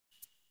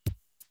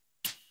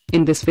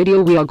In this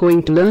video we are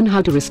going to learn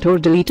how to restore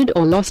deleted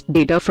or lost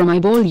data from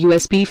iBall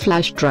USB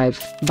flash drive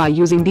by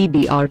using the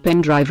DR pen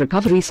drive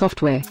recovery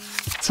software.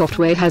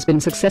 Software has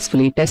been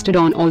successfully tested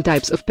on all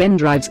types of pen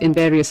drives in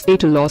various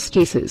data loss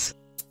cases.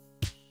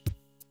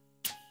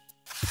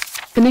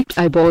 Connect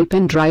iBall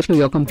pen drive to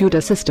your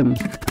computer system.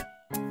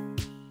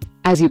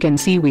 As you can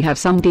see, we have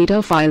some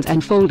data files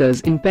and folders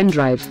in pen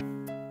drive,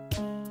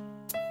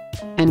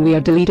 and we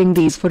are deleting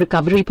these for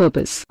recovery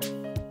purpose.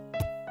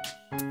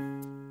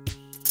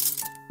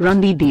 Run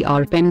the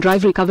DR pen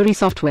drive recovery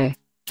software.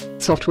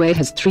 Software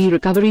has 3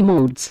 recovery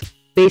modes: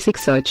 basic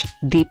search,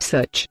 deep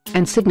search,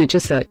 and signature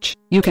search.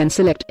 You can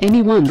select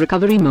any one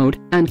recovery mode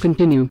and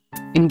continue.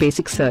 In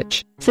basic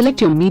search, select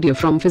your media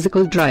from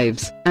physical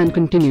drives and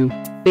continue.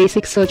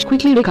 Basic search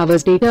quickly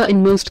recovers data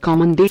in most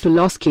common data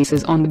loss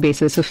cases on the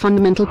basis of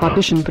fundamental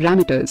partition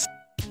parameters.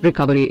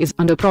 Recovery is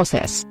under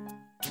process.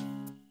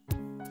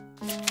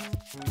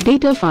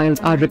 Data files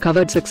are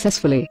recovered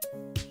successfully.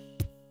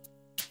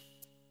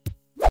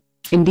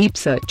 In deep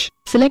search,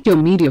 select your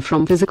media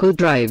from physical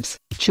drives,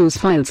 choose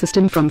file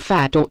system from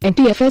FAT or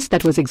NTFS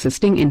that was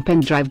existing in pen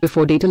drive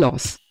before data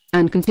loss,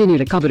 and continue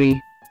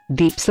recovery.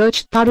 Deep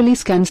search thoroughly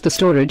scans the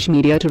storage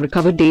media to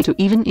recover data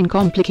even in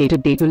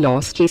complicated data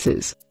loss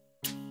cases.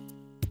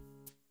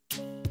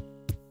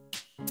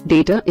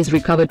 Data is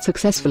recovered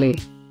successfully.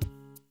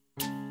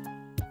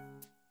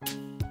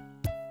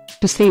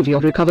 To save your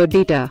recovered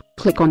data,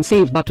 click on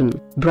Save button,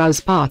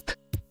 browse path.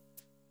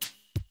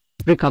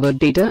 Recovered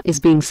data is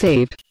being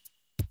saved.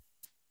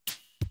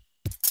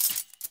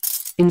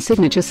 In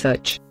signature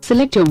search,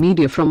 select your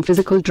media from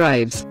physical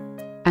drives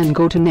and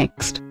go to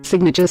Next.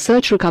 Signature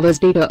search recovers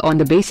data on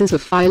the basis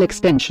of file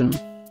extension.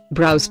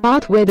 Browse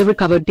path where the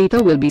recovered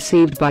data will be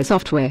saved by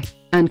software,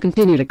 and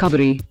continue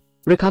recovery.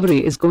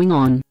 Recovery is going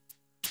on.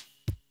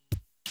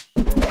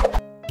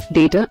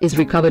 Data is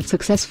recovered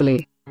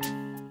successfully.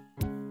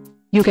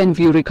 You can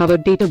view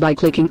recovered data by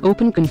clicking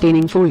Open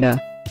Containing Folder,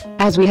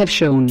 as we have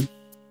shown.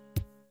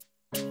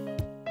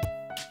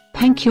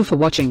 Thank you for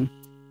watching.